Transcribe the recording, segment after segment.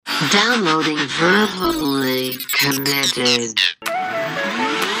Downloading Verbally Committed.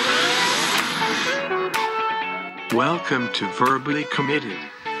 Welcome to Verbally Committed.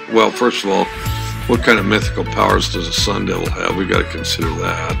 Well, first of all, what kind of mythical powers does a sun devil have? We got to consider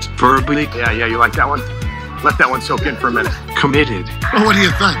that. Verbally Yeah, you like that one? Let that one soak in for a minute. committed. Well, what do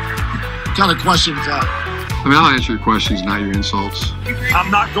you think? What kind of question is that? I mean, I'll answer your questions, not your insults.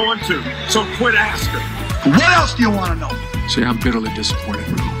 I'm not going to, so quit asking. What else do you want to know? See, I'm bitterly disappointed.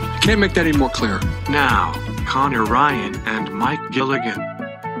 Can't make that any more clear. Now, Connor Ryan and Mike Gilligan.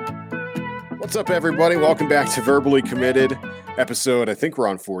 What's up, everybody? Welcome back to Verbally Committed episode. I think we're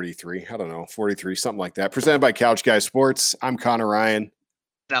on 43. I don't know, 43, something like that. Presented by Couch Guy Sports. I'm Connor Ryan.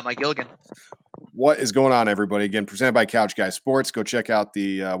 And I'm Mike Gilligan. What is going on, everybody? Again, presented by Couch Guy Sports. Go check out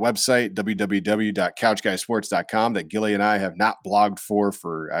the website, www.couchguysports.com, that Gilly and I have not blogged for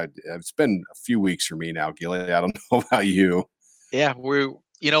it's been a few weeks for me now, Gilly. I don't know about you. Yeah,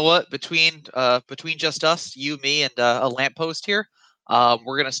 you know what? Between just us, you, me, and a lamppost here,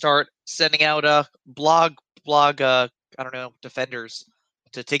 we're gonna start sending out blog I don't know, defenders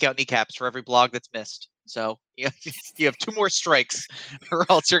to take out kneecaps for every blog that's missed. So you have two more strikes, or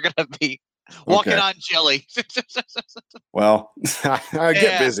else you're gonna be walking on jelly. Well, I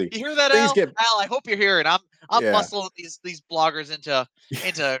get busy. You hear that, Things Al? Al, I hope you're here, and I'm muscling these bloggers into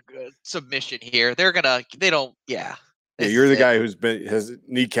submission here. Yeah, you're the guy has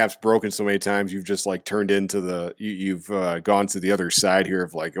kneecaps broken so many times. You've just like turned into you've gone to the other side here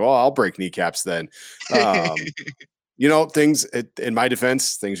of like, oh, I'll break kneecaps then. Things in my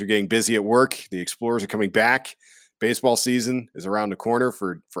defense, things are getting busy at work. The Explorers are coming back. Baseball season is around the corner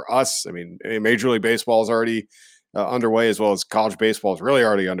for us. I mean, Major League Baseball is already underway, as well as college baseball is really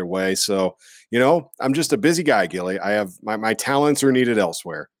already underway. So, I'm just a busy guy, Gilly. I have my talents are needed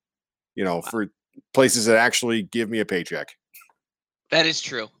elsewhere, for places that actually give me a paycheck. That is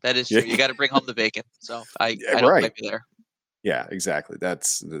true. You got to bring home the bacon. So I don't blame you there. Yeah, exactly.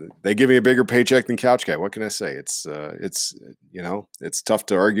 They give me a bigger paycheck than Couch Guy. What can I say? It's tough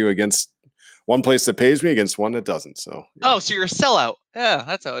to argue against one place that pays me against one that doesn't. So so you're a sellout. Yeah,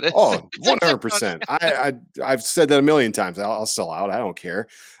 that's how it is. Oh, 100%. I've said that a million times. I'll sell out. I don't care.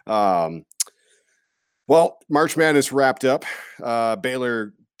 Well, March Madness wrapped up.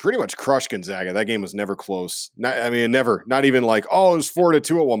 Baylor pretty much crushed Gonzaga. That game was never close. Never. Not even like, it was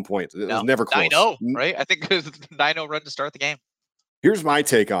 4-2 at one point. It was never close. 9-0, right? I think it was 9-0 run to start the game. Here's my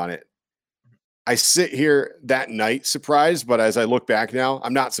take on it. I sit here that night surprised, but as I look back now,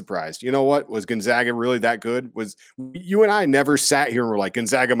 I'm not surprised. You know what? Was Gonzaga really that good? You and I never sat here and were like,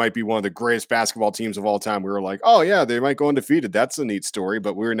 Gonzaga might be one of the greatest basketball teams of all time. We were like, oh yeah, they might go undefeated. That's a neat story.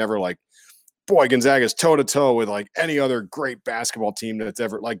 But we were never like, boy, Gonzaga's toe to toe with like any other great basketball team that's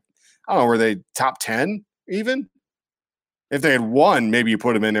ever, like, I don't know, were they top 10 even? If they had won, maybe you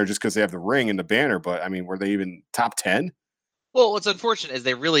put them in there just because they have the ring and the banner. But I mean, were they even top 10? Well, what's unfortunate is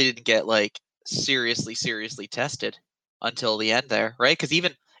they really didn't get like seriously tested until the end there, right? Because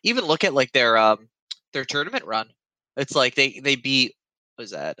even look at like their tournament run. It's like they beat, what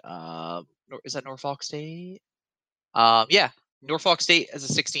is that? Is that Norfolk State? Yeah, Norfolk State as a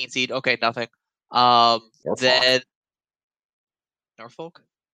 16 seed. Okay, nothing. Then Norfolk.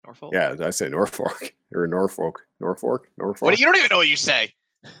 Yeah, I say Norfolk or Norfolk. What, you don't even know what you say.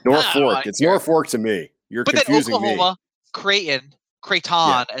 Norfolk. It's Norfolk to me. You're but confusing then Oklahoma, me. Creighton,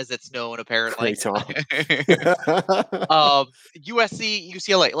 as it's known apparently. USC,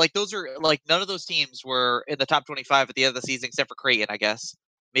 UCLA, like those are like none of those teams were in the top 25 at the end of the season except for Creighton, I guess.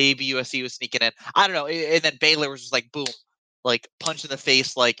 Maybe USC was sneaking in. I don't know. And then Baylor was just like boom, like punch in the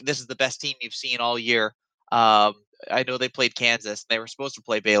face, like this is the best team you've seen all year. I know they played Kansas. They were supposed to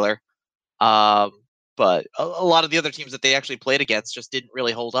play Baylor. But a lot of the other teams that they actually played against just didn't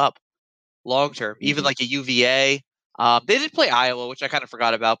really hold up long term. Mm-hmm. Even like a UVA. They did play Iowa, which I kind of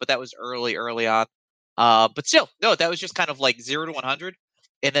forgot about, but that was early on. But still, no, that was just kind of like 0 to 100.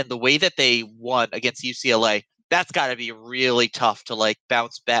 And then the way that they won against UCLA, that's got to be really tough to like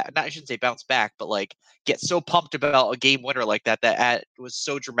bounce back. I shouldn't say bounce back, but like get so pumped about a game winner like that was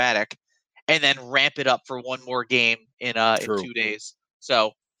so dramatic, and then ramp it up for one more game in 2 days.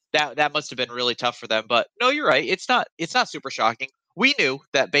 So that must have been really tough for them. But no, you're right. It's not super shocking. We knew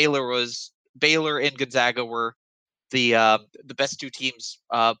that Baylor and Gonzaga were the best two teams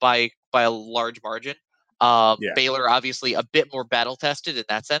by a large margin. Baylor obviously a bit more battle tested in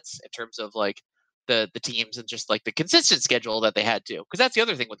that sense in terms of like the teams and just like the consistent schedule that they had to, because that's the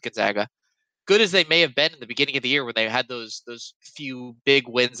other thing with Gonzaga. Good as they may have been in the beginning of the year when they had those few big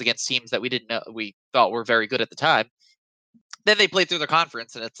wins against teams that we thought were very good at the time, then they played through the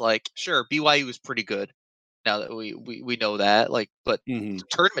conference and it's like, sure, BYU was pretty good. Now that we know that, like, but Mhm.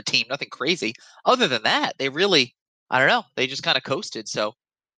 tournament team, nothing crazy. Other than that, they really, I don't know, they just kind of coasted. So,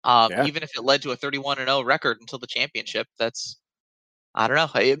 Yeah. even if it led to a 31-0 record until the championship, that's, I don't know.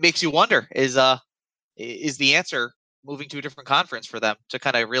 It makes you wonder: is the answer moving to a different conference for them to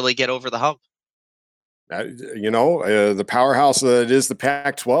kind of really get over the hump? The powerhouse that is the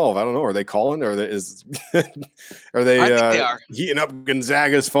Pac-12. I don't know. Are they calling? Or are I they think they are. heating up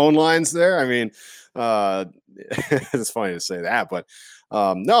Gonzaga's phone lines there? I mean, it's funny to say that, but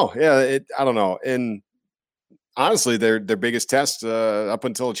no, yeah, I don't know. And honestly, their biggest test up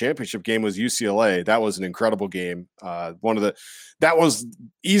until the championship game was UCLA. That was an incredible game. That was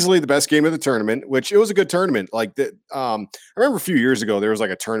easily the best game of the tournament, which it was a good tournament. Like that, I remember a few years ago there was like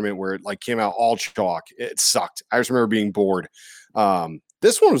a tournament where it like came out all chalk. It sucked. I just remember being bored.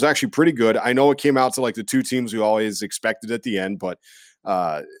 This one was actually pretty good. I know it came out to like the two teams we always expected at the end, but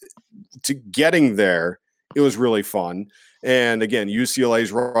to getting there, it was really fun. And again,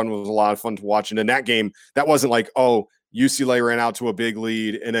 UCLA's run was a lot of fun to watch. And in that game, that wasn't like, oh, UCLA ran out to a big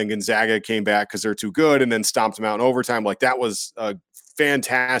lead and then Gonzaga came back because they're too good and then stomped them out in overtime. Like that was a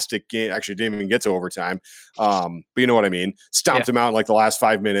fantastic game. Actually, didn't even get to overtime. But you know what I mean? Stomped them out in like the last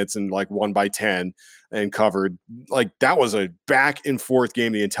 5 minutes and like won by 10 and covered. Like that was a back and forth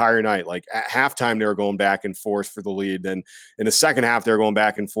game the entire night. Like at halftime, they were going back and forth for the lead. Then in the second half, they were going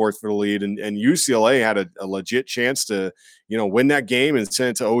back and forth for the lead. And UCLA had a legit chance to, win that game and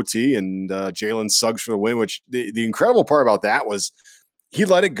send it to OT. And Jalen Suggs for the win, which the incredible part about that was he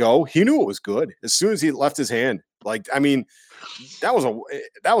let it go. He knew it was good as soon as he left his hand. Like, I mean, that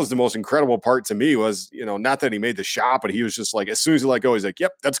was the most incredible part to me was, not that he made the shot, but he was just like, as soon as he let go, he's like,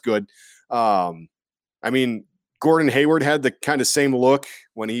 yep, that's good. I mean, Gordon Hayward had the kind of same look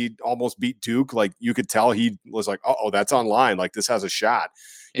when he almost beat Duke. Like you could tell he was like, oh, that's online. Like this has a shot.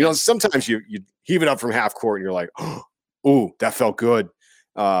 Yeah. Sometimes you heave it up from half court and you're like, oh, that felt good.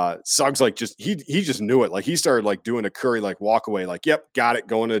 Suggs like he just knew it. Like he started like doing a Curry like walk away. Like, yep, got it.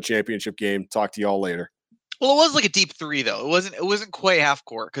 Going to the championship game. Talk to y'all later. Well, it was like a deep three though. It wasn't quite half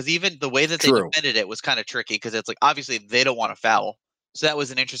court because even the way that they defended it was kind of tricky because it's like obviously they don't want to foul. So that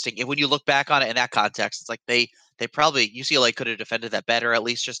was an interesting. When you look back on it in that context, it's like they probably UCLA could have defended that better at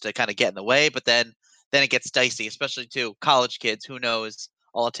least just to kind of get in the way. But then it gets dicey, especially to college kids. Who knows?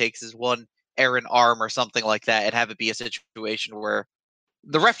 All it takes is one errant arm or something like that, and have it be a situation where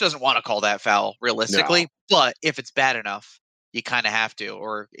the ref doesn't want to call that foul realistically. No. But if it's bad enough, you kind of have to.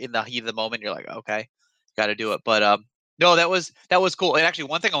 Or in the heat of the moment, you're like, okay, got to do it. But no, that was cool. And actually,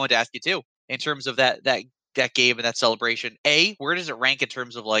 one thing I wanted to ask you too, in terms of that game and that celebration, where does it rank in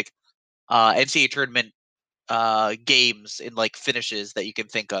terms of like NCAA tournament games and like finishes that you can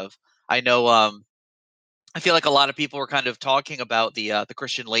think of? I know I feel like a lot of people were kind of talking about the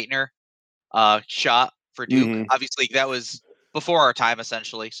Christian Laettner shot for Duke. Mm-hmm. Obviously that was before our time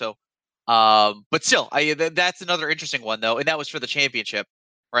essentially. So but still that's another interesting one though, and that was for the championship,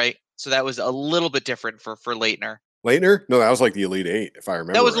 right? So that was a little bit different for Laettner. Laettner? No, that was like the Elite Eight, if I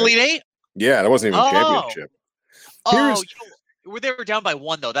remember. That was Elite Eight? Yeah, that wasn't even championship. They were down by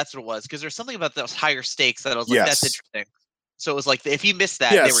 1 though. That's what it was. Because there's something about those higher stakes that I was like, that's interesting. So it was like if he missed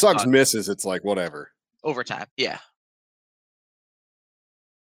that, they were Suggs done. Misses, it's like whatever. Overtime, yeah.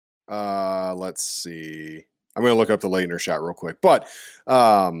 Let's see. I'm gonna look up the Laettner shot real quick. But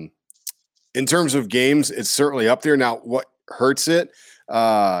in terms of games, it's certainly up there. Now, what hurts it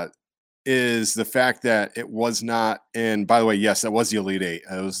is the fact that it was not, and by the way, yes, that was the Elite Eight.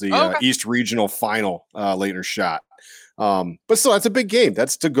 It was the East Regional Final Laettner shot. But still, that's a big game.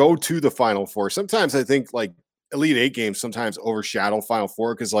 That's to go to the Final Four. Sometimes I think like Elite Eight games sometimes overshadow Final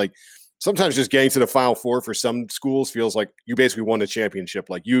Four because like sometimes just getting to the Final Four for some schools feels like you basically won the championship.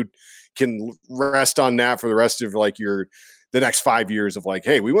 Like you can rest on that for the rest of like the next 5 years of like,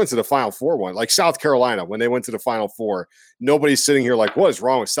 hey, we went to the Final Four one. Like South Carolina, when they went to the Final Four, nobody's sitting here like, what is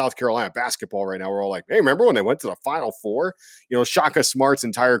wrong with South Carolina basketball right now? We're all like, hey, remember when they went to the Final Four? Shaka Smart's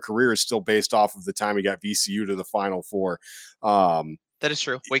entire career is still based off of the time he got VCU to the Final Four. That is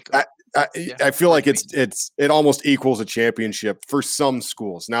true. I feel like it almost equals a championship for some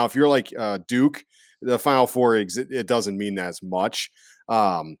schools. Now, if you're like Duke, the Final Four, it doesn't mean as much.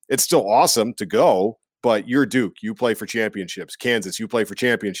 It's still awesome to go. But you're Duke, you play for championships. Kansas, you play for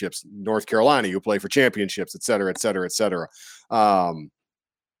championships. North Carolina, you play for championships, et cetera, et cetera, et cetera.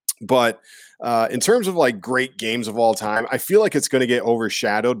 But in terms of like great games of all time, I feel like it's going to get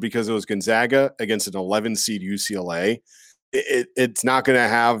overshadowed because it was Gonzaga against an 11 seed UCLA. It's not going to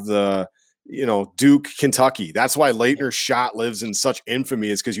have the, Duke, Kentucky. That's why Laettner's shot lives in such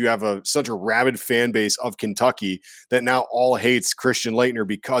infamy is because you have such a rabid fan base of Kentucky that now all hates Christian Laettner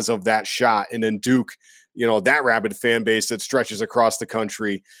because of that shot. And then Duke that rabid fan base that stretches across the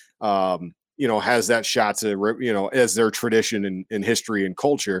country, has that shot to, as their tradition in history and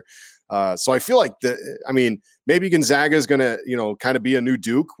culture. So I feel like maybe Gonzaga is going to, kind of be a new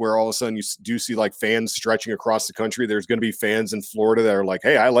Duke, where all of a sudden you do see like fans stretching across the country. There's going to be fans in Florida that are like,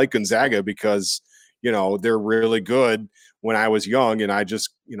 hey, I like Gonzaga because, they're really good when I was young, and I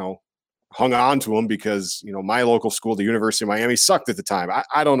just, hung on to them because, my local school, the University of Miami, sucked at the time.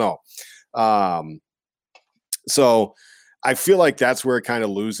 I don't know. So I feel like that's where it kind of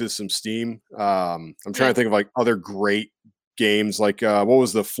loses some steam. I'm trying to think of like other great games, like what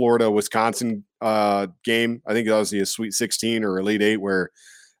was the Florida-Wisconsin game? I think that was the Sweet 16 or Elite 8, where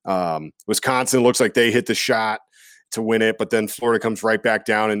Wisconsin looks like they hit the shot to win it, but then Florida comes right back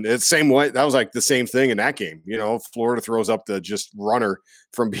down, and it's the same way. That was like the same thing in that game. Florida throws up the just runner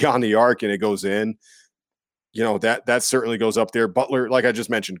from beyond the arc, and it goes in. That certainly goes up there. Butler, like I just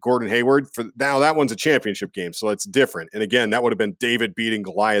mentioned, Gordon Hayward, for now that one's a championship game, so it's different. And again, that would have been David beating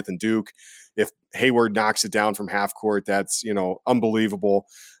Goliath and Duke. If Hayward knocks it down from half court, that's unbelievable.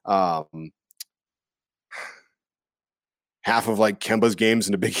 Half of like Kemba's games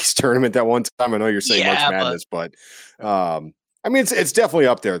in the Big East tournament that one time. I know you're saying March Madness, but it's definitely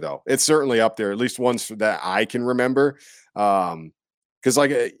up there though. It's certainly up there, at least ones that I can remember. Because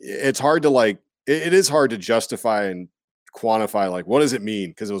like it's hard to like. It is hard to justify and quantify, like, what does it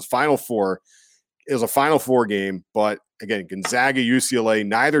mean? Because it was Final Four. It was a Final Four game, but again, Gonzaga, UCLA,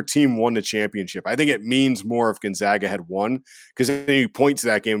 neither team won the championship. I think it means more if Gonzaga had won, because then you point to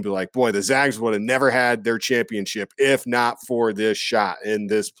that game and be like, boy, the Zags would have never had their championship if not for this shot in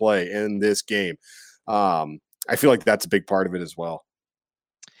this play, in this game. I feel like that's a big part of it as well.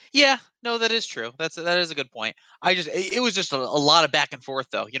 Yeah, no, that is true. That is a good point. It was just a lot of back and forth,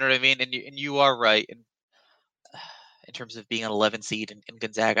 though. You know what I mean? And you are right in terms of being an 11 seed in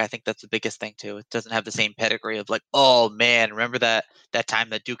Gonzaga. I think that's the biggest thing too. It doesn't have the same pedigree of like, oh man, remember that time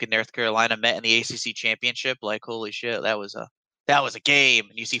that Duke and North Carolina met in the ACC championship? Like, holy shit, that was a game.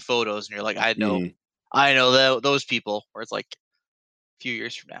 And you see photos, and you're like, I know those people. Where it's like a few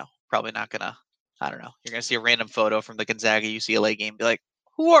years from now, probably not gonna. I don't know. You're gonna see a random photo from the Gonzaga UCLA game, be like,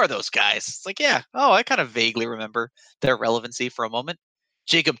 who are those guys? It's like, yeah, I kind of vaguely remember their relevancy for a moment.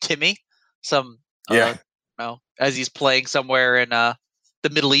 Jacob Timme, as he's playing somewhere in the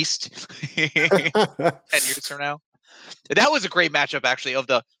Middle East 10 years from now. That was a great matchup, actually, of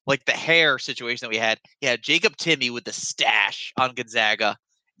the hair situation that we had. Yeah, Jacob Timme with the stash on Gonzaga,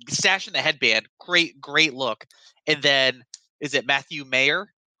 stash in the headband, great look. And then is it Matthew Mayer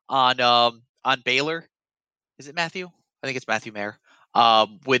on Baylor? Is it Matthew? I think it's Matthew Mayer.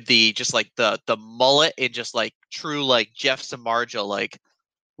 With the just like the mullet and just like true like Jeff Samardzija like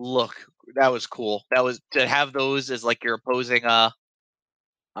look. That was cool. That was to have those as like your opposing I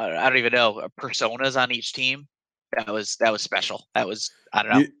don't even know personas on each team. That was special. That was, I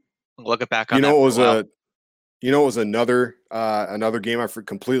don't know. Look it back on. It was another game I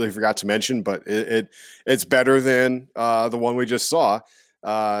completely forgot to mention, but it's better than the one we just saw.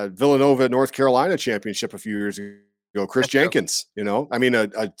 Villanova North Carolina championship a few years ago. Chris Jenkins,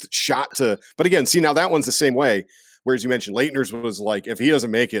 a shot to, but again, see, now that one's the same way. Whereas you mentioned Leitner's was like, if he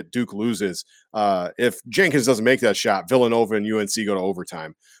doesn't make it, Duke loses. If Jenkins doesn't make that shot, Villanova and UNC go to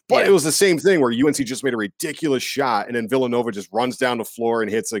overtime. But it was the same thing where UNC just made a ridiculous shot, and then Villanova just runs down the floor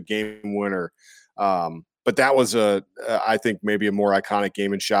and hits a game winner. But that was I think maybe a more iconic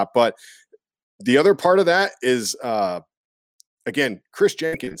game and shot. But the other part of that is, again, Chris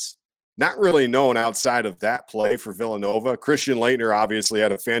Jenkins, not really known outside of that play for Villanova. Christian Laettner obviously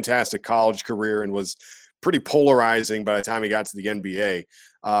had a fantastic college career and was pretty polarizing by the time he got to the NBA.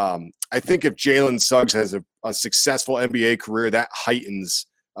 I think if Jalen Suggs has a successful NBA career, that heightens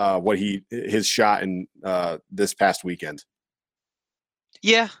his shot in this past weekend.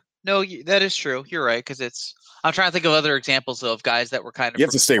 Yeah, no, that is true. You're right, because I'm trying to think of other examples of guys that were kind of. You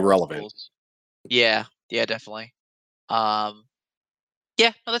have to stay relevant. Schools. Yeah, definitely.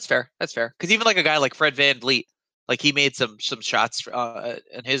 Yeah, no, that's fair. That's fair. Because even like a guy like Fred VanVleet, like he made some shots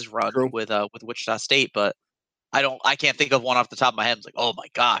in his run with Wichita State, but I can't think of one off the top of my head. It's like, oh my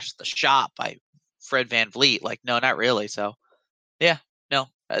gosh, the shot by Fred VanVleet. Like, no, not really. So, yeah, no,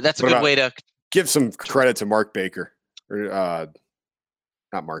 that's a good way to give some credit to Mark Baker, or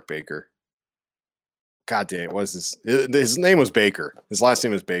not Mark Baker. God damn, it was his name was Baker. His last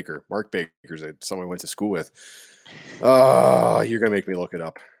name is Baker. Mark Baker's someone I went to school with. Oh, you're gonna make me look it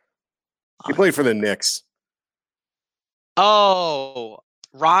up. He played for the Knicks. Oh,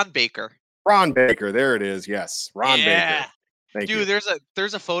 Ron Baker. Ron Baker, there it is. Yes, Ron Baker. Thank you. Dude,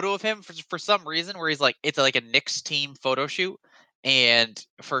 there's a photo of him for some reason where he's like, it's like a Knicks team photo shoot, and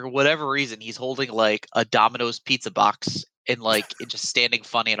for whatever reason, he's holding like a Domino's pizza box and like it just standing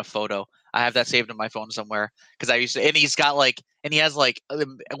funny in a photo. I have that saved on my phone somewhere because I used to, and he's got like, and he has like,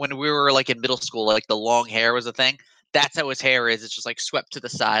 when we were like in middle school, like the long hair was a thing. That's how his hair is. It's just like swept to the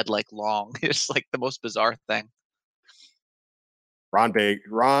side, like long. It's like the most bizarre thing. Ron,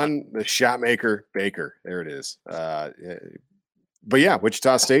 the shot maker Baker. There it is. But yeah,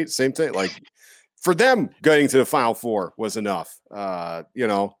 Wichita State, same thing. Like for them, getting to the Final Four was enough.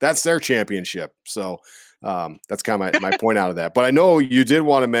 That's their championship. So that's kind of my point out of that. But I know you did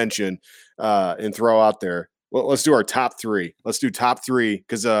want to mention and throw out there. Well, let's do our top three. Let's do top three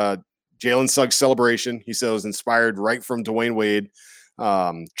because Jalen Suggs' celebration, he said, was inspired right from Dwayne Wade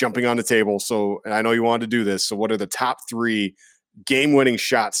jumping on the table. So, and I know you wanted to do this. So, what are the top three game-winning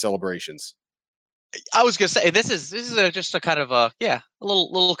shot celebrations? I was gonna say this is just a kind of a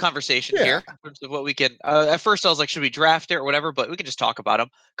little conversation here in terms of what we can. At first, I was like, should we draft it or whatever? But we can just talk about them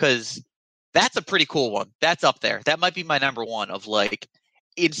because that's a pretty cool one. That's up there. That might be my number one of like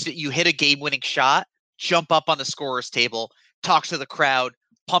instant. You hit a game-winning shot, jump up on the scorer's table, talk to the crowd,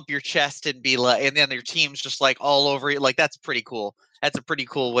 pump your chest, and be like, and then your team's just like all over you. Like that's pretty cool. That's a pretty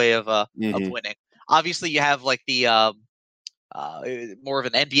cool way of winning. Obviously, you have like the more of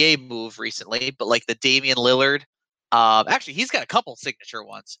an NBA move recently, but like the Damian Lillard, actually he's got a couple signature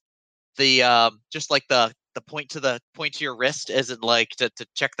ones. The just like the point to your wrist as in like to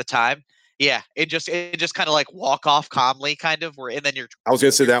check the time. Yeah, it just kind of like walk off calmly, kind of where, and then I was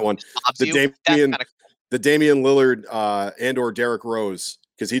gonna say that one. The Damian Lillard and or Derrick Rose,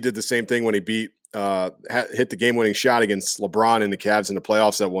 because he did the same thing when he beat hit the game winning shot against LeBron and the Cavs in the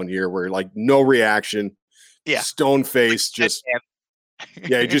playoffs that one year, where like no reaction. Yeah, stone face, just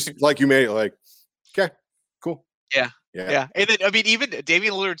just like you made it. Like, okay, cool. Yeah. And then I mean, even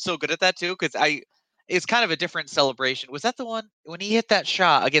Damian Lillard's so good at that too, because it's kind of a different celebration. Was that the one when he hit that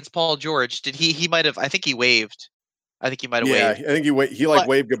shot against Paul George? Did he might have? I think he waved. I think he might have waved. I think he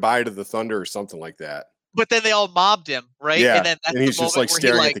waved goodbye to the Thunder or something like that. But then they all mobbed him, right? Yeah, and then that's he's just like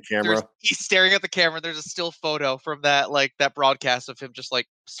staring at the camera. He's staring at the camera. There's a still photo from that broadcast of him just like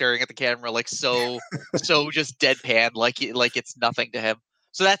staring at the camera, like so just deadpan, like it's nothing to him.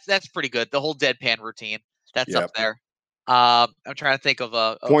 So that's pretty good. The whole deadpan routine, that's up there. I'm trying to think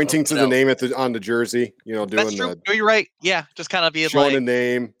of pointing to the name on the jersey. Doing that's true. No, you're right. Yeah, just kind of being showing a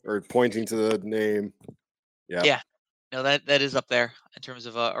name or pointing to the name. Yeah. Yeah. No, that is up there in terms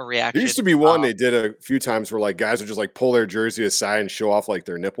of a reaction. There used to be one they did a few times where like guys would just like pull their jersey aside and show off like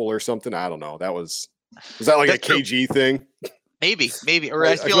their nipple or something. I don't know. Was that like a KG thing? Maybe. Or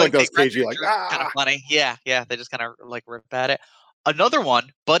I feel like that was KG like kind of funny. Yeah. They just kind of like rip at it. Another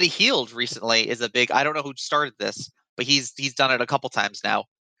one, Buddy Hield recently is a big. I don't know who started this, but he's done it a couple times now.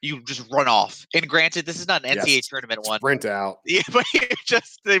 You just run off. And granted, this is not an NCAA tournament one. Sprint out. Yeah, but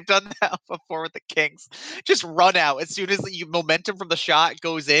they've done that before with the Kings. Just run out as soon as momentum from the shot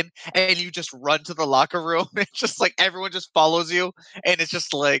goes in, and you just run to the locker room. It's just like everyone just follows you, and it's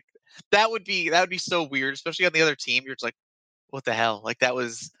just like that would be so weird, especially on the other team. You're just like, what the hell? Like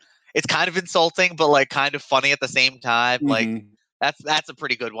it's kind of insulting, but like kind of funny at the same time. Mm-hmm. Like that's a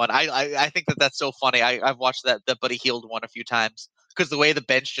pretty good one. I think that's so funny. I've watched that Buddy Hield one a few times. Because the way the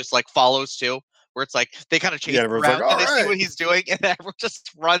bench just like follows too, where it's like they kind of chase him around like, and they see what he's doing, and everyone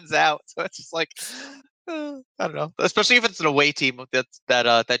just runs out. So it's just like I don't know. Especially if it's an away team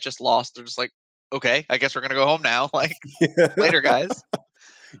that just lost, they're just like, okay, I guess we're gonna go home now. Like later, guys.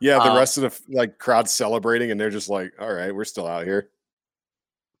 Yeah, the rest of the like crowd celebrating, and they're just like, all right, we're still out here.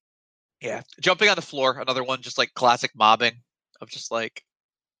 Yeah, jumping on the floor, another one, just like classic mobbing of just like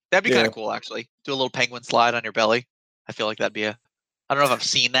that'd be kind of cool actually. Do a little penguin slide on your belly. I feel like that'd be I don't know if I've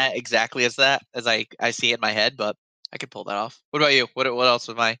seen that exactly as I see it in my head, but I could pull that off. What about you? What else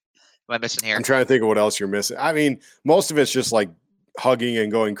am I missing here? I'm trying to think of what else you're missing. I mean, most of it's just like hugging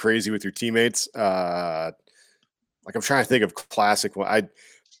and going crazy with your teammates. Like I'm trying to think of classic one.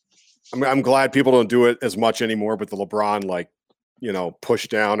 I'm glad people don't do it as much anymore, but the LeBron push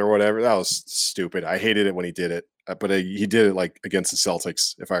down or whatever, that was stupid. I hated it when he did it, but he did it like against the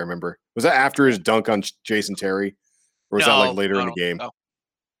Celtics, if I remember. Was that after his dunk on Jason Terry? Or was that like later in the game?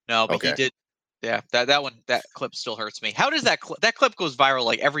 No, but he did. Yeah, that clip still hurts me. How does that clip goes viral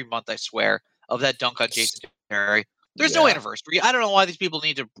like every month? I swear, of that dunk on Jason Terry. There's no anniversary. I don't know why these people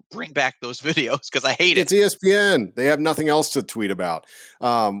need to bring back those videos because I hate it. It's ESPN. They have nothing else to tweet about.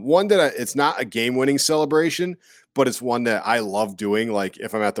 One that it's not a game-winning celebration, but it's one that I love doing. Like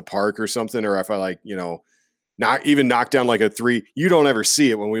if I'm at the park or something, or if I not even knock down like a three. You don't ever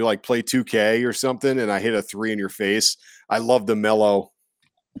see it when we like play 2K or something and I hit a three in your face. I love the mellow.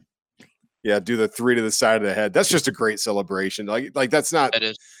 Yeah, do the 3 to the side of the head. That's just a great celebration. Like that's not. That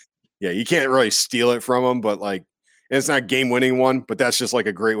is. Yeah, you can't really steal it from them, but like, and it's not game winning one, but that's just like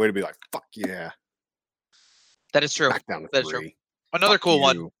a great way to be like, fuck yeah, That is true. knock down the That is true. 3. Another Fuck cool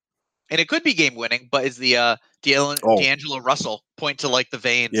one, you. and it could be game winning, but is the Oh. D'Angelo Russell point to like the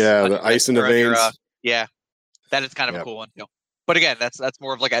veins. Yeah, on the your ice in the or on your, veins. yeah, that is kind of a Yep. cool one too. But again, that's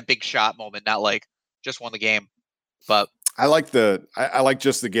more of like a big shot moment, not like just won the game. But I like I like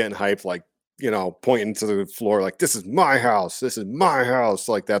just the getting hyped, like, pointing to the floor, like, this is my house. This is my house.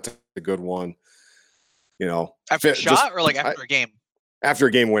 Like, that's a good one. after a just- shot or like after a game. After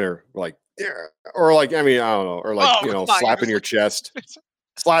a game winner, like, yeah, or like, I mean, I don't know, or like, Oh, come on, slapping you're your chest,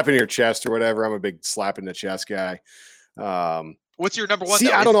 slapping your chest or whatever. I'm a big slap in the chest guy. What's your number one? See,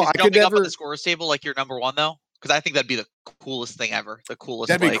 though? I don't know. Is I could jumping up on never- the scorers table like your number one though, because I think that'd be the coolest thing ever. The coolest.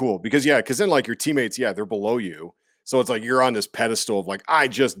 That'd be like- cool because then like your teammates, they're below you. So it's like you're on this pedestal of like, I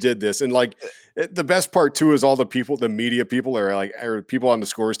just did this. And like the best part too is all the people, the media people are people on the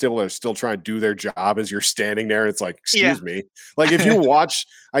scorers table that are still trying to do their job as you're standing there. And it's like, excuse me. Like if you watch,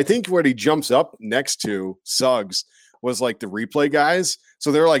 I think what he jumps up next to Suggs was like the replay guys.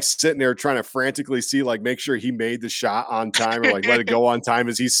 So they're like sitting there trying to frantically see, like, make sure he made the shot on time or like let it go on time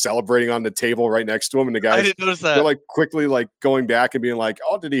as he's celebrating on the table right next to him. And the I guys, didn't notice that. they're like quickly like going back and being like,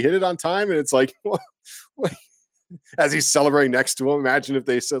 oh, did he hit it on time? And it's like, what? As he's celebrating next to him, imagine if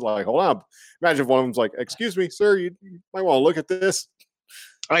they said like, hold on. Imagine if one of them's like, excuse me, sir, you might want to look at this.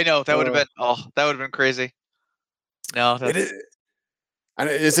 I know that would have been. Oh, that would have been crazy. No, It that's, is, and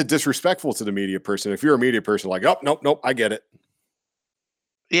is it disrespectful to the media person? If you're a media person, like, oh, nope, I get it.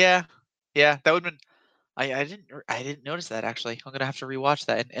 yeah, that would have been. I didn't notice that actually. I'm gonna have to rewatch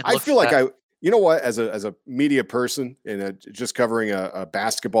that. And I look feel for like that. you know what, as a media person and just covering a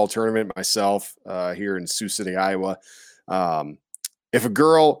basketball tournament myself here in Sioux City, Iowa, if a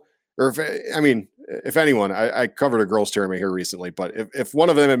girl or if anyone, I covered a girls tournament here recently, but if one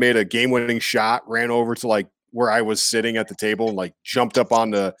of them had made a game-winning shot, ran over to like where I was sitting at the table and like jumped up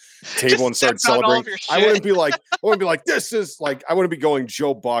on the table and started stepped on all of celebrating, your I wouldn't shit. be like, this is like, I wouldn't be going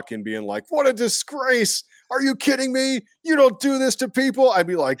Joe Buck and being like, what a disgrace. Are you kidding me? You don't do this to people. I'd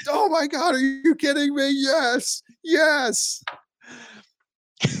be like, oh my God, are you kidding me? Yes.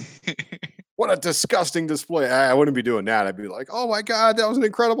 What a disgusting display. I wouldn't be doing that. I'd be like, oh my God, that was an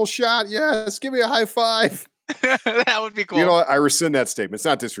incredible shot. Yes. Give me a high five. That would be cool. You know what? I rescind that statement. It's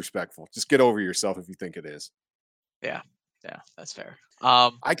not disrespectful. Just get over yourself if you think it is. Yeah, that's fair.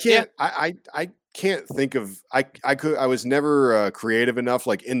 I can't. I can't think of. I was never creative enough,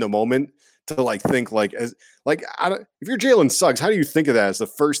 like in the moment, to like think like as like if you're Jalen Suggs, how do you think of that as the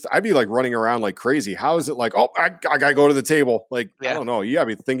first? I'd be like running around like crazy. How is it like? Oh, I gotta go to the table. Like I don't know. You gotta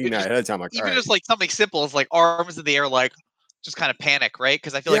be thinking that ahead of time. Like Even just like something simple as like arms in the air, like just kind of panic, right?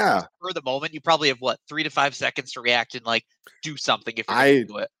 Because I feel like for the moment, you probably have 3 to 5 seconds to react and like do something if you're going to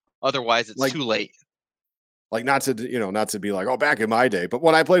do it. Otherwise, it's like, too late. Like not to be like, oh, back in my day, but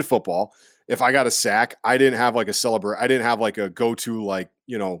when I played football, if I got a sack, I didn't have like I didn't have like a go-to like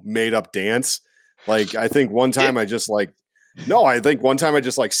made up dance. Like I think one time I just like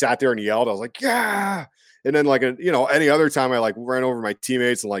sat there and yelled. I was like, yeah. And then like any other time I like ran over my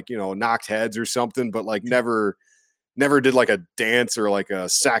teammates and like knocked heads or something, but like never did like a dance or like a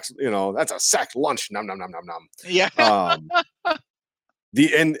sack. That's a sack lunch. Nom nom nom nom nom. Yeah.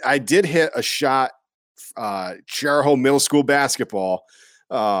 And I did hit a shot. Charahoe Middle School basketball.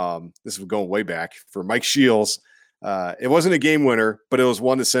 This was going way back for Mike Shields. It wasn't a game winner, but it was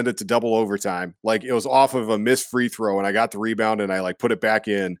one to send it to double overtime. Like it was off of a missed free throw, and I got the rebound and I like put it back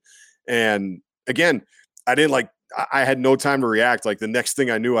in. And again, I had no time to react. Like the next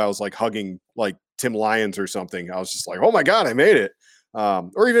thing I knew, I was like hugging like Tim Lyons or something. I was just like, oh my God, I made it.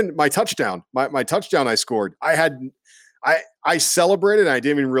 Or even my touchdown, my touchdown I scored. I celebrated and I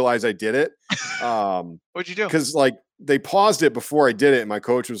didn't even realize I did it. What'd you do? Because like they paused it before I did it. And my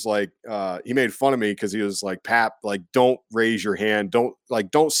coach was like, he made fun of me because he was like, Pap, like, don't raise your hand.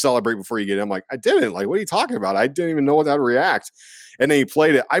 Don't celebrate before you get it. I'm like, I didn't. Like, what are you talking about? I didn't even know how to react. And then he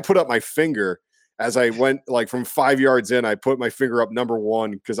played it. I put up my finger as I went like from 5 yards in. I put my finger up number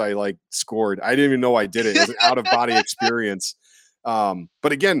 1 because I like scored. I didn't even know I did it. It was an out of body experience.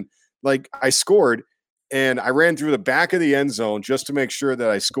 But again, like I scored. And I ran through the back of the end zone just to make sure that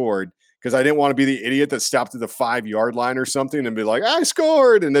I scored because I didn't want to be the idiot that stopped at the 5-yard line or something and be like, I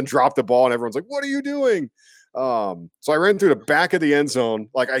scored, and then drop the ball. And everyone's like, what are you doing? So I ran through the back of the end zone.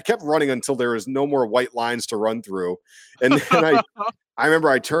 Like I kept running until there was no more white lines to run through. And then I remember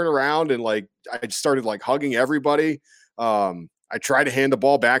I turned around and like I started like hugging everybody. I tried to hand the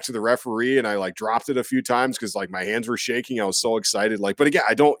ball back to the referee and I like dropped it a few times because like my hands were shaking. I was so excited. Like, but again,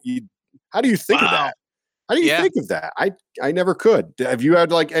 How do you think of Wow. that? How do you Yeah. think of that? I never could. Have you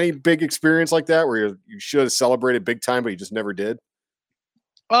had like any big experience like that where you should have celebrated big time, but you just never did?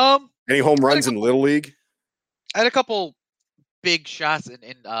 Any home runs in Little League? I had a couple big shots in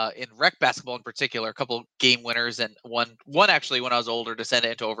rec basketball in particular, a couple game winners, and one actually when I was older to send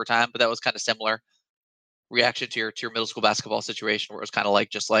it into overtime, but that was kind of similar reaction to your middle school basketball situation where it was kind of like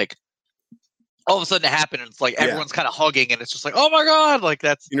just like all of a sudden it happened and it's like Yeah. everyone's kind of hugging and it's just like, oh my god, like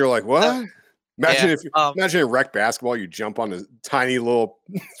that's And you're like, what? Imagine yeah, if imagine in rec basketball, you jump on the tiny little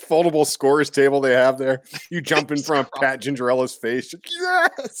foldable scores table they have there. You jump in front of Pat Gingerella's face.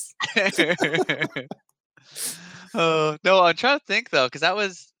 Yes. No, I'm trying to think though, because that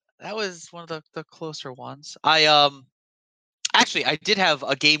was one of the closer ones. I actually I did have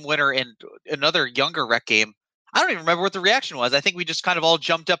a game winner in another younger rec game. I don't even remember what the reaction was. I think we just kind of all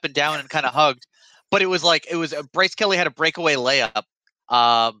jumped up and down and kind of hugged. But it was Bryce Kelly had a breakaway layup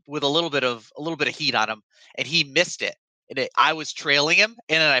with a little bit of heat on him, and he missed it. And I was trailing him,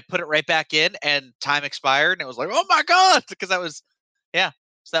 and then I put it right back in, and time expired, and it was like, oh my god, because that was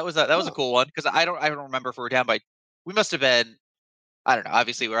So that was a cool one because I don't remember if we were down by. We must have been. I don't know.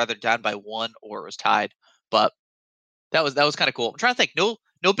 Obviously, we were either down by 1 or it was tied. But that was kind of cool. I'm trying to think.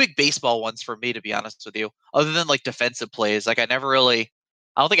 No big baseball ones for me, to be honest with you, other than like defensive plays. Like I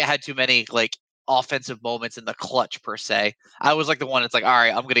don't think I had too many like offensive moments in the clutch per se. I was like the one that's like, all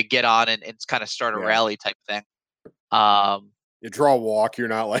right, I'm gonna get on and kind of start a rally type thing. You draw a walk. You're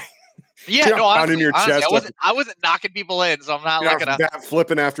not like yeah, you're no, not honestly, pounding your chest. I wasn't knocking people in, so I'm not You're like not gonna. bat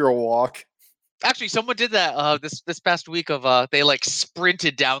flipping after a walk. Actually, someone did that this past week of they like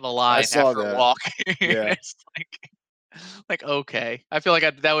sprinted down the line saw after that. a walk. Yeah. It's like okay. I feel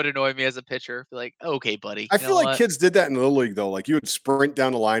like that would annoy me as a pitcher. Be like, okay, buddy. I you feel know like what? kids did that in Little League though. Like you would sprint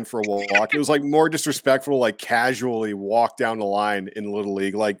down the line for a walk. It was like more disrespectful, to, like casually walk down the line in Little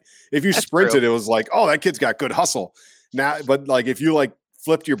League. Like if you That's sprinted, true. it was like, oh, that kid's got good hustle. Now, but like if you like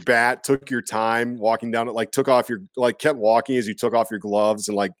flipped your bat, took your time walking down it, like took off your kept walking as you took off your gloves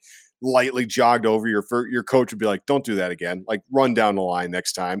and like lightly jogged over your coach would be like, don't do that again. Like run down the line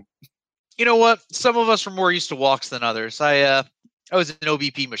next time. You know what? Some of us are more used to walks than others. I was an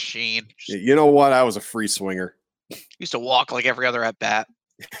OBP machine. You know what? I was a free swinger. Used to walk like every other at bat.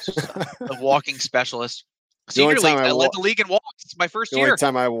 A walking specialist. The only Senior league, time I led the league in walks. My first The year. only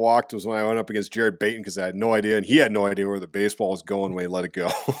time I walked was when I went up against Jared Baton because I had no idea, and he had no idea where the baseball was going when he let it go.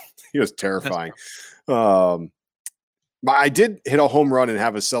 He was terrifying. But I did hit a home run and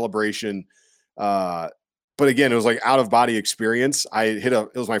have a celebration. But again, it was like out of body experience.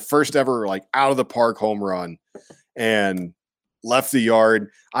 It was my first ever like out of the park home run and left the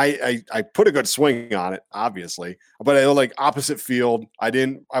yard. I put a good swing on it, obviously, but I like opposite field. I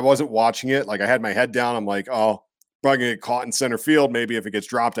wasn't watching it. Like I had my head down. I'm like, oh, probably gonna get caught in center field. Maybe if it gets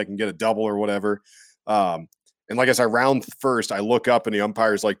dropped, I can get a double or whatever. And like as I round first, I look up and the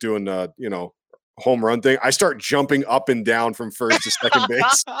umpire's like doing the, home run thing. I start jumping up and down from first to second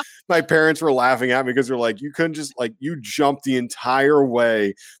base. My parents were laughing at me because they're like, you couldn't just like you jumped the entire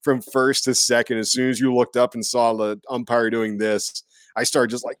way from first to second. As soon as you looked up and saw the umpire doing this, I started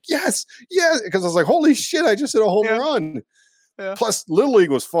just like, yes, because I was like, holy shit, I just hit a home run. Yeah. Plus, Little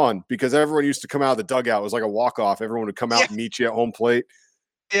League was fun because everyone used to come out of the dugout. It was like a walk-off. Everyone would come out and meet you at home plate.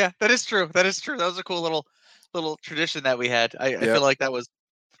 Yeah, that is true. That was a cool little tradition that we had. I feel like that was.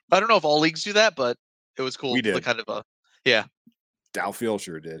 I don't know if all leagues do that, but it was cool. We did. Kind of yeah. Dowfield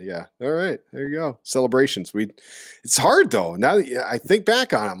sure did. Yeah. All right. There you go. Celebrations. It's hard though. Now that I think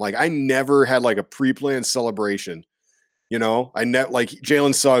back on it, I'm like, I never had like a pre-planned celebration. I like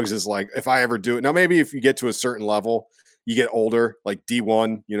Jalen Suggs is like, if I ever do it now, maybe if you get to a certain level, you get older, like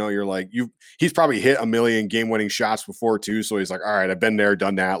D1, you're like, he's probably hit a million game-winning shots before too. So he's like, all right, I've been there,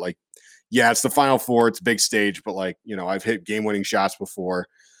 done that. Like, yeah, it's the Final Four, it's a big stage, but like, I've hit game-winning shots before.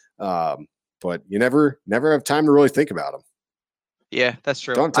 But you never have time to really think about them. Yeah, that's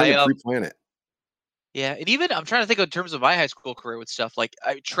true. Don't try to pre-plan it. Yeah, and even I'm trying to think in terms of my high school career with stuff like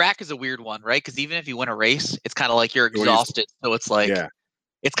track is a weird one, right? Because even if you win a race, it's kind of like you're exhausted. So it's like,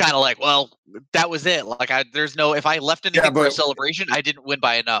 it's kind of like, well, that was it. Like if I left anything for a celebration, I didn't win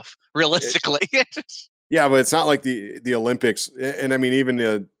by enough, realistically. Yeah, but it's not like the Olympics, and I mean even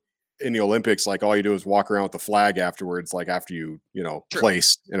in the Olympics, like all you do is walk around with the flag afterwards, like after you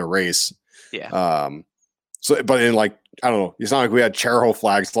placed in a race. Yeah. So, but in like, I don't know, it's not like we had Chariho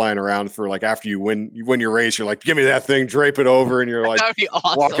flags flying around for like after you win your race, you're like, give me that thing, drape it over, and you're like That'd be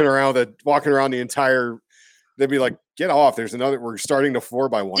awesome. walking around the entire. They'd be like, get off. There's another. We're starting to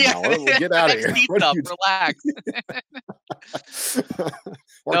 4x1 now. Get out of here. Relax.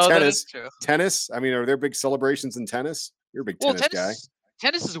 Or tennis. Tennis. I mean, are there big celebrations in tennis? You're a big tennis guy.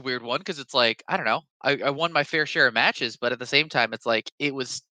 tennis is a weird one because it's like, I don't know. I won my fair share of matches, but at the same time, it's like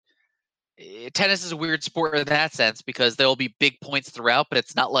tennis is a weird sport in that sense because there'll be big points throughout, but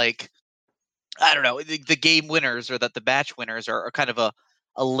it's not like, I don't know, the game winners or that the match winners are kind of a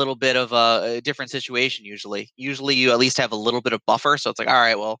little bit of a different situation usually. Usually you at least have a little bit of buffer. So it's like, all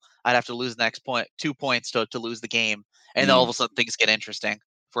right, well, I'd have to lose the next 2 points to lose the game. And then all of a sudden things get interesting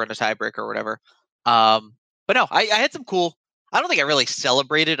for a tiebreaker or whatever. But no, I had some cool, I don't think I really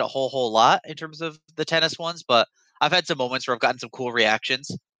celebrated a whole lot in terms of the tennis ones, but I've had some moments where I've gotten some cool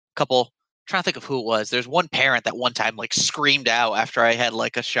reactions. Trying to think of who it was. There's one parent that one time like screamed out after I had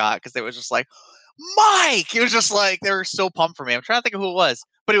like a shot because they was just like, Mike! It was just like they were so pumped for me. I'm trying to think of who it was,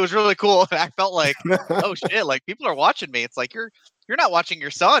 but it was really cool. I felt like, oh shit, like people are watching me. It's like you're not watching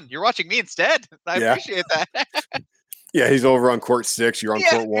your son, you're watching me instead. I appreciate that. Yeah, he's over on court 6. You're on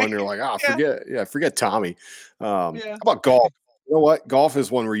court 1. You're like, forget Tommy. How about golf? You know what? Golf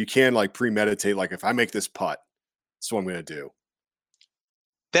is one where you can like premeditate. Like if I make this putt, that's what I'm going to do.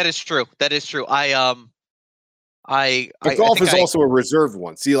 That is true. But golf is also a reserved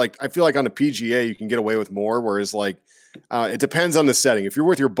one. See, like I feel like on the PGA you can get away with more, whereas like it depends on the setting. If you're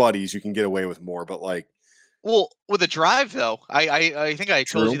with your buddies, you can get away with more. But like, well, with a drive though, I think I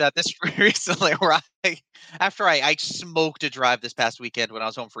told you that this recently, where after I smoked a drive this past weekend when I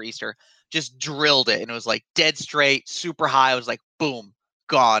was home for Easter, just drilled it, and it was like dead straight, super high. I was like, boom,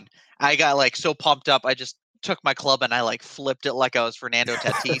 gone. I got like so pumped up, I just took my club and I like flipped it like I was Fernando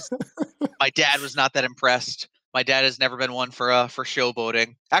Tatis. My dad was not that impressed. My dad has never been one for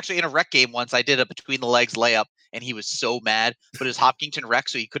showboating. Actually, in a rec game once, I did a between the legs layup, and he was so mad. But it was Hopkinton rec,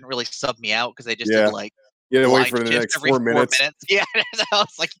 so he couldn't really sub me out because they just did like. You had to wait for the next 4 minutes. Yeah, I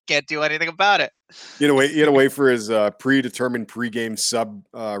was like, you can't do anything about it. You had to wait for his predetermined pregame sub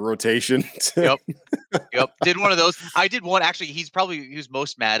rotation. Yep. Did one of those. I did one. Actually, he was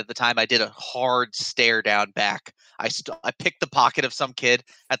most mad at the time. I did a hard stare down back. I picked the pocket of some kid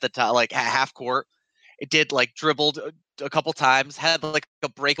at the top, like half court. It did like dribbled a couple times, had like a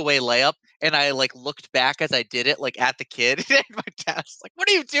breakaway layup, and I like looked back as I did it, like at the kid. And my dad was like, "What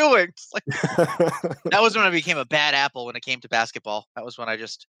are you doing?" Like, that was when I became a bad apple when it came to basketball. That was when I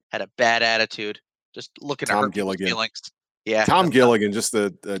just had a bad attitude, just looking at hurt people's feelings. Yeah, Tom Gilligan, just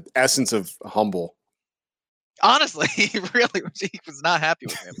the essence of humble. Honestly, he was not happy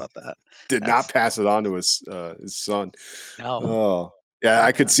with me about that. Did not pass it on to his son. No. Oh. Yeah,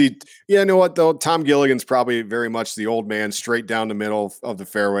 I could see. Yeah, you know what though? Tom Gilligan's probably very much the old man, straight down the middle of the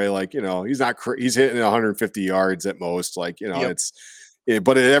fairway. Like he's not. He's hitting 150 yards at most. Like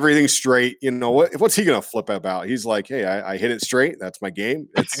but everything's straight. You know what's he gonna flip about? He's like, hey, I hit it straight. That's my game.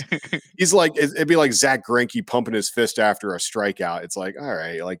 He's like, it'd be like Zach Greinke pumping his fist after a strikeout. It's like, all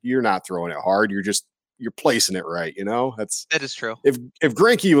right, like you're not throwing it hard. You're placing it right, that is true. If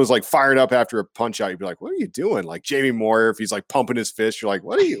Greinke was like fired up after a punch out, you'd be like, what are you doing? Like Jamie Moyer, if he's like pumping his fist, you're like,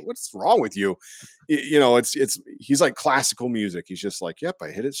 what's wrong with you? He's like classical music. He's just like, yep, I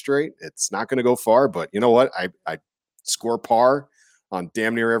hit it straight. It's not going to go far, but you know what? I score par on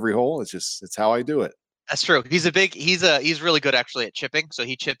damn near every hole. It's how I do it. That's true. He's really good actually at chipping. So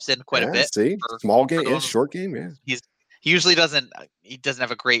he chips in quite a bit. See, small game, short game. Yeah. He usually doesn't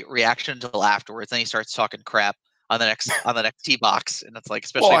have a great reaction until afterwards. Then he starts talking crap on the next tee box, and it's like,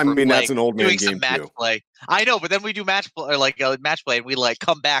 especially. Well, I mean, that's an old man doing game some match too. Play. I know, but then we do match play, or match play, and we like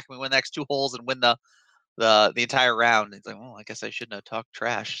come back, and we win the next 2 holes and win the entire round. It's like, well, I guess I shouldn't have talked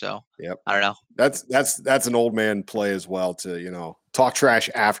trash. So yep. I don't know. That's an old man play as well to talk trash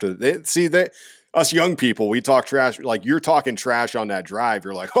after us young people, we talk trash. Like you're talking trash on that drive.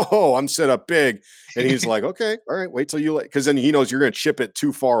 You're like, oh, I'm set up big. And he's like, okay, all right, wait till you because then he knows you're going to chip it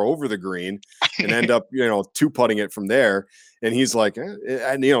too far over the green and end up, 2-putting it from there. And he's like,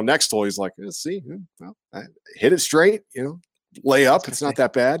 and next hole, he's like, see, well, I hit it straight, lay up. It's not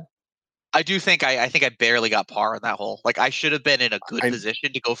that bad. I do think I think I barely got par on that hole. Like I should have been in a good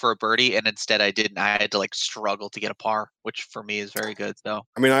position to go for a birdie, and instead I didn't. I had to like struggle to get a par, which for me is very good. So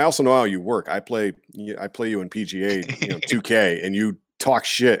I mean, I also know how you work. I play you in PGA, 2K, and you talk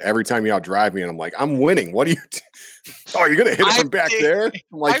shit every time you outdrive me, and I'm like, I'm winning. What do you? Oh, you're gonna hit it from back there?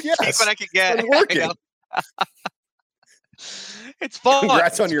 I'm like, yes, what I can get. It's working. It's fun.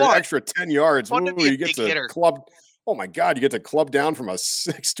 Congrats on your fun. extra 10 yards. Fun to be a you get big to hitter. club. Oh my God, you get to club down from a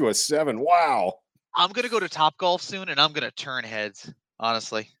 6 to a 7. Wow. I'm gonna go to Top Golf soon, and I'm gonna turn heads.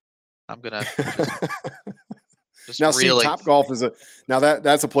 Honestly, I'm gonna just now really. See, Top Golf is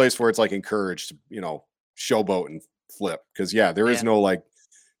that's a place where it's like encouraged, showboat and flip because there's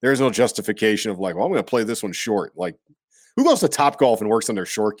no justification of like, well, I'm gonna play this one short. Like, who goes to Top Golf and works on their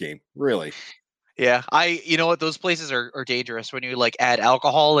short game? Really? Yeah, you know what? Those places are dangerous when you like add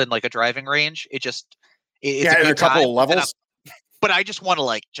alcohol in like a driving range. It's Yeah, a and a good couple time, of levels. but I just want to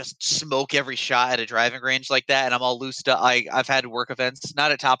like just smoke every shot at a driving range like that, and I'm all loosed up. I've had work events,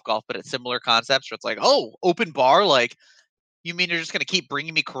 not at Top Golf, but at similar concepts where it's like, oh, open bar, like you mean you're just gonna keep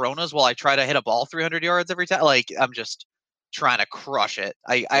bringing me Coronas while I try to hit a ball 300 yards every time? Like I'm just trying to crush it.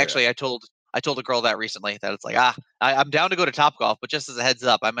 I told a girl that recently that it's like I'm down to go to Top Golf, but just as a heads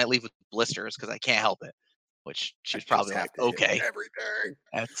up, I might leave with blisters because I can't help it. Which she was probably like, okay, Everything.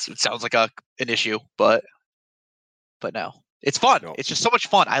 it sounds like an issue, but no, it's fun. No. It's just so much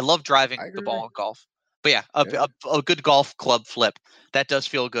fun. I love driving I the agree. ball in golf. But yeah, Yeah. a good golf club flip that does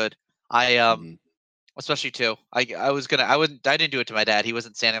feel good. I Mhm. especially too. I didn't do it to my dad. He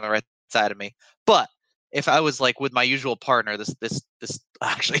wasn't standing on the right side of me. But if I was like with my usual partner, this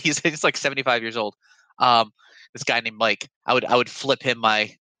actually he's like 75 years old. This guy named Mike. I would flip him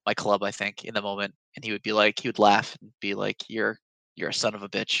my club, I think, in the moment, and he would laugh and be like, "You're a son of a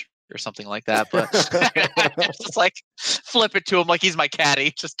bitch," or something like that. But just like flip it to him like he's my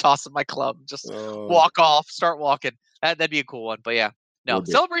caddy, just toss him my club, just walk off, start walking. That'd be a cool one. But yeah, no, Would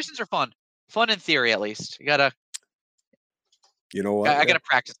be. celebrations are fun. Fun in theory, at least. You gotta. You know what? I gotta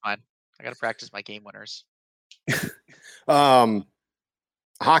practice mine. I gotta practice my game winners.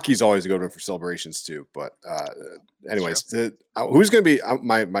 Hockey's always a good one for celebrations too. But anyways, who's going to be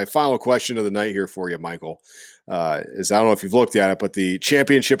my final question of the night here for you, Michael? Is I don't know if you've looked at it, but the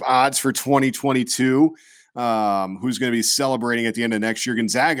championship odds for 2022. Who's going to be celebrating at the end of next year?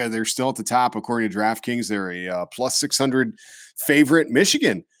 Gonzaga, they're still at the top according to DraftKings. They're a plus 600 favorite.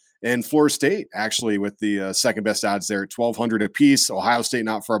 Michigan and Florida State actually with the second best odds there at 1,200 apiece. Ohio State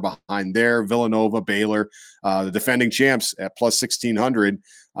not far behind there. Villanova, Baylor, the defending champs at plus 1,600.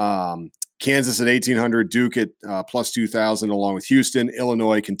 Kansas at 1,800. Duke at plus 2,000 along with Houston,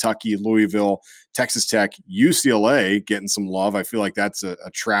 Illinois, Kentucky, Louisville, Texas Tech, UCLA getting some love. I feel like that's a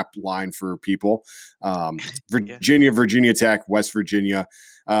trap line for people. Virginia, Virginia Tech, West Virginia.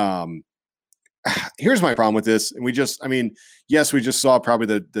 Here's my problem with this. And we just saw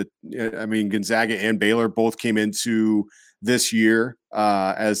probably Gonzaga and Baylor both came into this year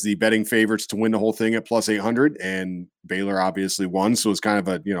as the betting favorites to win the whole thing at plus 800, and Baylor obviously won. So it's kind of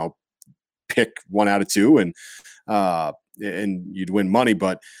a, pick one out of two and you'd win money.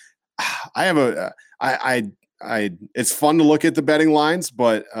 But I have it's fun to look at the betting lines,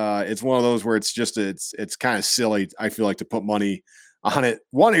 but it's one of those where it's kind of silly. I feel like to put money on it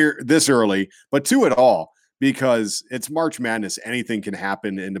one here this early, but two at all, because it's March Madness. Anything can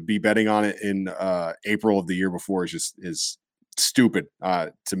happen, and to be betting on it in April of the year before is stupid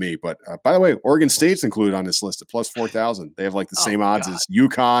to me. But by the way, Oregon State's included on this list at plus 4,000. They have like the same odds as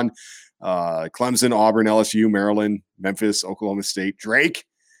UConn, Clemson, Auburn, LSU, Maryland, Memphis, Oklahoma State. Drake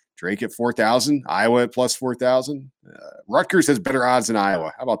at 4,000. Iowa at plus 4,000. Rutgers has better odds than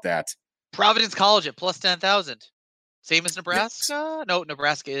Iowa. How about that? Providence College at plus 10,000. Same as Nebraska? No,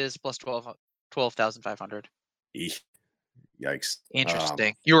 Nebraska is plus 12,500. Yikes.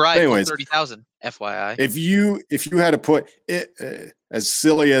 Interesting. You were right. Anyways, 30,000, FYI. If you had to put it, as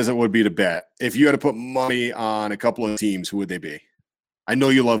silly as it would be to bet, if you had to put money on a couple of teams, who would they be? I know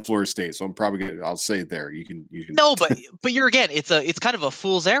you love Florida State, so I'm probably I'll say it there. You can. No, but you're again. It's kind of a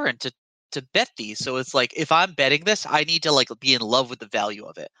fool's errand to bet these. So it's like if I'm betting this, I need to like be in love with the value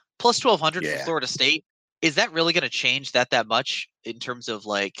of it. Plus 1,200 for Florida State. Is that really going to change that much in terms of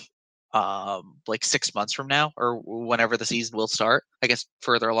like 6 months from now or whenever the season will start? I guess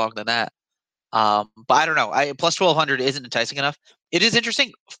further along than that. But I don't know. Plus 1,200 isn't enticing enough. It is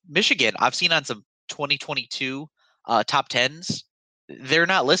interesting. Michigan, I've seen on some 2022 top tens. They're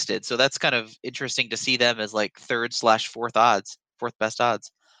not listed, so that's kind of interesting to see them as like fourth best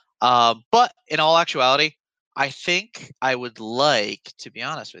odds. But in all actuality, I think I would like, to be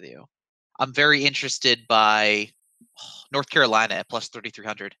honest with you, I'm very interested by North Carolina at plus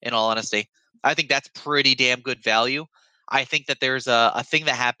 3,300. In all honesty, I think that's pretty damn good value. I think that there's a thing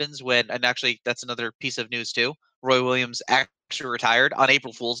that happens when, and actually that's another piece of news too. Roy Williams actually retired on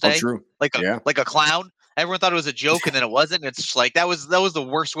April Fool's Day, like a clown. Everyone thought it was a joke, and then it wasn't. It's just like that was the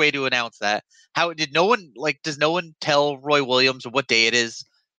worst way to announce that. How did no one does no one tell Roy Williams what day it is?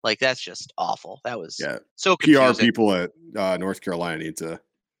 Like that's just awful. That was so confusing. PR people at North Carolina need to.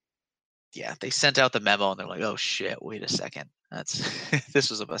 Yeah, they sent out the memo and they're like, "Oh shit, wait a second, this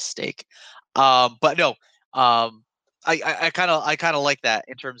was a mistake." But no, I kind of like that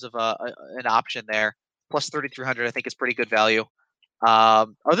in terms of an option there. Plus 3,300, I think is pretty good value.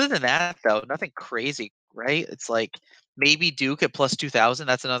 Other than that, though, nothing crazy, right? It's like maybe Duke at plus 2,000.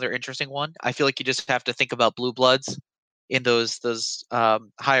 That's another interesting one. I feel like you just have to think about blue bloods in those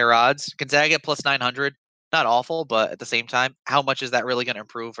higher odds. Gonzaga plus 900, not awful, but at the same time, how much is that really going to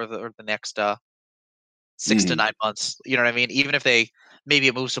improve over the next 6 to 9 months? You know what I mean? Even if maybe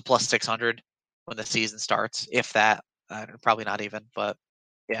it moves to plus 600 when the season starts, if that, probably not even. But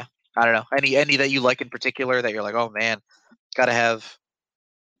yeah, I don't know. Any that you like in particular that you're like, oh man, got to have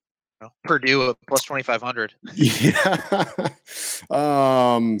Purdue at plus 2,500. Yeah.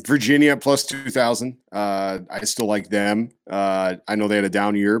 Virginia plus 2,000. I still like them. I know they had a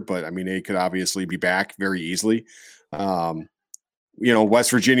down year, but I mean, they could obviously be back very easily.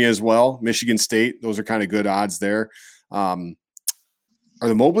 West Virginia as well, Michigan State. Those are kind of good odds there. Are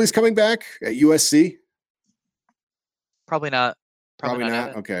the Mobleys coming back at USC? Probably not. Probably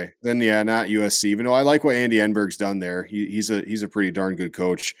not. Okay. Then not USC. Even though I like what Andy Enberg's done there. He's a pretty darn good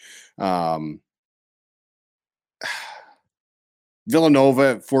coach. Villanova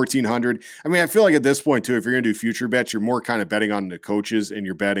at 1,400. I mean, I feel like at this point too, if you're gonna do future bets, you're more kind of betting on the coaches and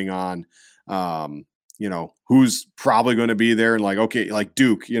you're betting on who's probably going to be there. And like, okay, like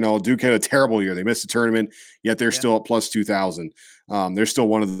Duke, Duke had a terrible year. They missed the tournament, yet they're still at plus 2,000. They're still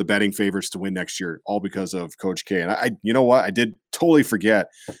one of the betting favorites to win next year, all because of Coach K. And I did totally forget.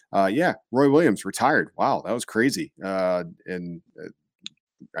 Roy Williams retired. Wow, that was crazy.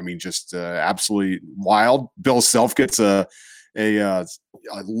 Just absolutely wild. Bill Self gets a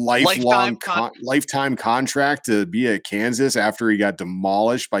lifetime contract to be at Kansas after he got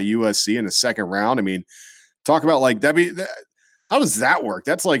demolished by USC in the second round. I mean, talk about like how does that work?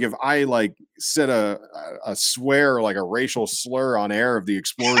 That's like if I said a swear or like a racial slur on air of the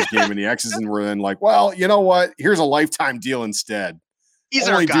Explorers game and the X's and were then like, well, you know what? Here's a lifetime deal instead. He's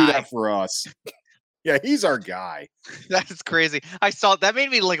our guy. Do that for us. Yeah, he's our guy. That's crazy. I saw that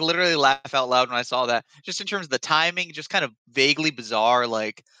made me literally laugh out loud when I saw that. Just in terms of the timing, just kind of vaguely bizarre.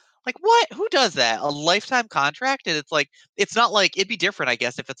 Like what? Who does that? A lifetime contract? And it's not like it'd be different, I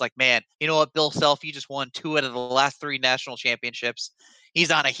guess, if it's like, man, you know what, Bill Self, he just won 2 out of the last 3 national championships.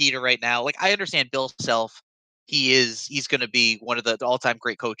 He's on a heater right now. Like, I understand Bill Self. He's going to be one of the all-time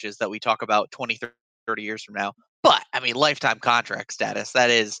great coaches that we talk about 20, 30 years from now. But I mean, lifetime contract status,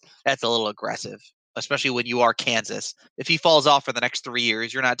 that's a little aggressive. Especially when you are Kansas. If he falls off for the next 3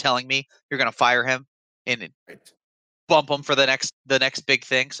 years, you're not telling me you're going to fire him and bump him for the next big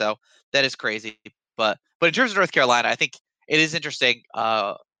thing. So that is crazy. But in terms of North Carolina, I think it is interesting.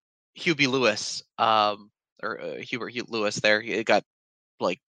 Hubie Lewis, Hubert Lewis, there he got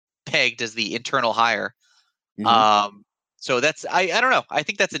pegged as the internal hire. Mm-hmm. So that's I don't know. I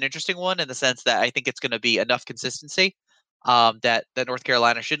think that's an interesting one in the sense that I think it's going to be enough consistency. That North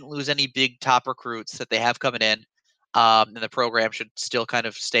Carolina shouldn't lose any big top recruits that they have coming in, and the program should still kind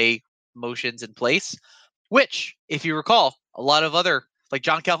of stay motions in place. Which, if you recall, a lot of other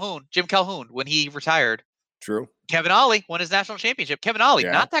Jim Calhoun, when he retired, true. Kevin Ollie won his national championship. Kevin Ollie,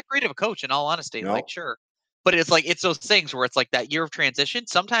 not that great of a coach, in all honesty. No. Sure, but it's those things where it's like that year of transition.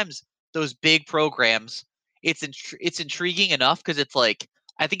 Sometimes those big programs, it's intriguing enough because it's like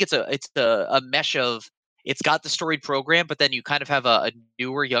I think it's a mesh of. It's got the storied program, but then you kind of have a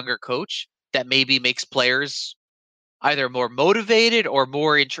newer, younger coach that maybe makes players either more motivated or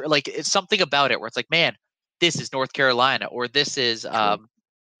more it's something about it where it's like, man, this is North Carolina, or this is trying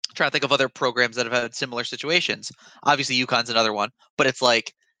to think of other programs that have had similar situations. Obviously, UConn's another one, but it's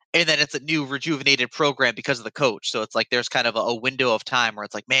like, and then it's a new rejuvenated program because of the coach. So it's like there's kind of a window of time where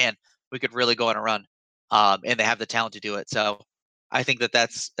it's like, man, we could really go on a run, and they have the talent to do it. So. I think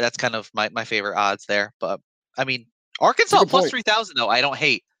that's kind of my favorite odds there. But I mean, Arkansas plus 3,000 though, I don't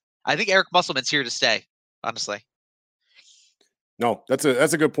hate. I think Eric Musselman's here to stay, honestly. No, that's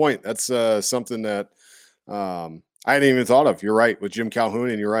a good point. That's something that I hadn't even thought of. You're right with Jim Calhoun,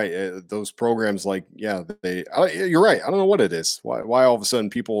 and you're right. Those programs, you're right. I don't know what it is. Why all of a sudden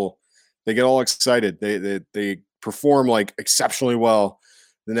people they get all excited. They perform exceptionally well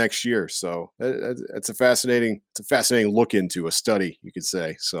the next year. So it's a fascinating look into a study, you could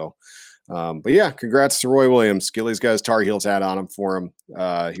say. So, but yeah, congrats to Roy Williams. Gilly's got his Tar Heels hat on him for him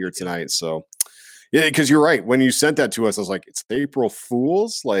here tonight. So yeah, because you're right. When you sent that to us, I was like, it's April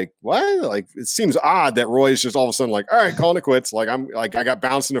Fool's. Like what? It seems odd that Roy's just all of a sudden all right, calling it quits. I got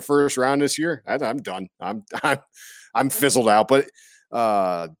bounced in the first round this year. I'm done. I'm fizzled out. But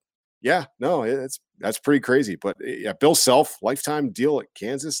yeah, no, that's pretty crazy. But yeah, Bill Self, lifetime deal at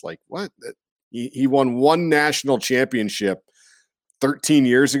Kansas. What? He won 1 national championship 13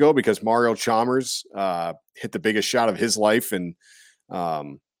 years ago because Mario Chalmers hit the biggest shot of his life, and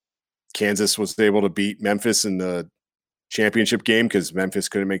Kansas was able to beat Memphis in the championship game because Memphis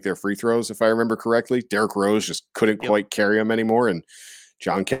couldn't make their free throws, if I remember correctly. Derrick Rose just couldn't quite carry them anymore, and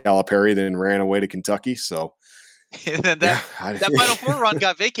John Calipari then ran away to Kentucky. So And then that Final Four run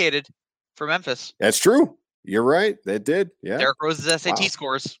got vacated for Memphis. That's true. You're right. They did. Yeah. Derrick Rose's SAT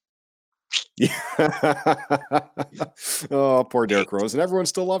scores. Yeah. Oh, poor Derrick Rose. And everyone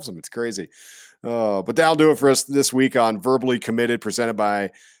still loves him. It's crazy. But that'll do it for us this week on Verbally Committed, presented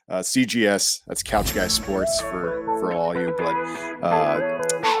by CGS. That's Couch Guy Sports for all you. But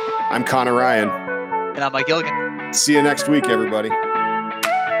I'm Connor Ryan. And I'm Mike Gilligan. See you next week, everybody.